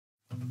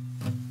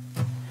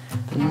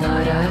The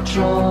night I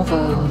drove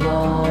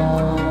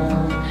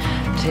alone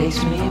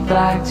takes me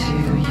back to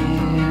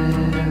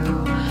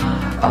you.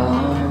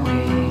 Are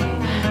we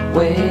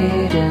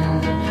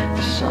waiting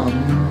for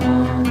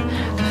someone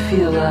to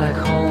feel like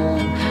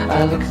home?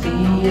 I look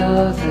the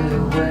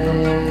other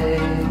way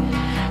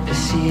to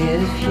see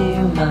if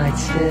you might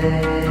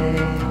stay.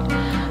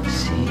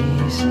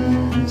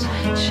 Seasons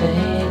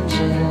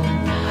changing,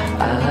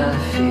 I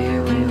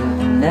fear we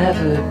will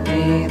never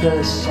be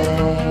the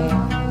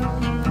same.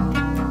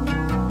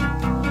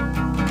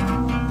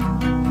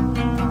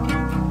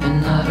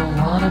 And I don't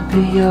wanna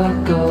be your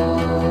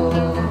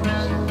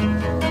ghost,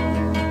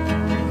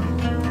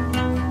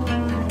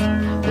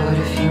 but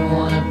if you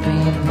wanna be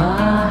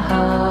my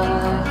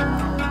heart,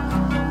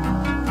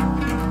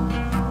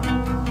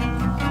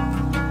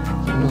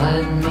 then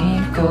let me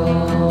go.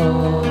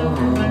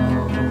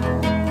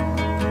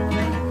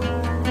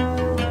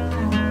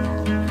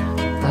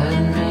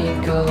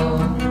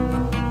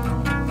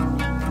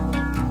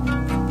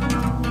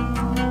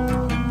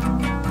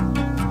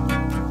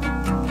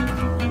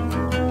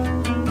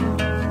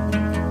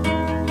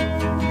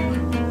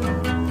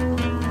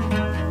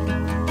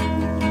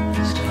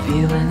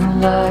 Feeling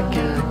like a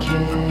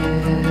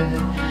kid,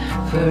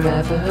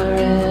 forever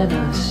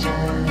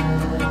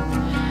innocent.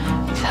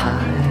 He's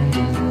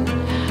hiding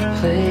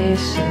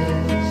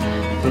places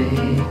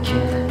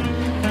vacant,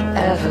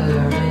 ever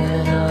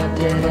in or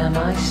dead. Am I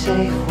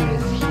safe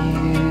with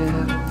you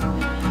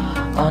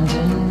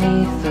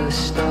underneath the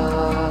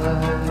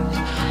stars?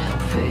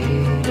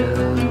 Fade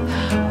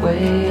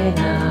away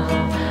now,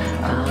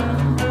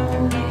 I'm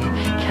only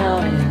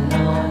counting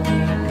on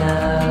you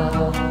now.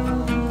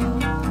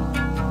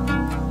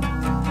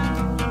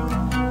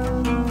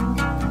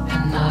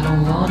 I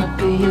wanna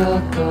be your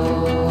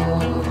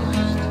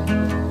ghost,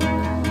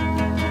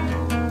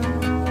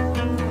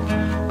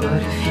 but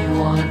if you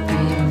wanna be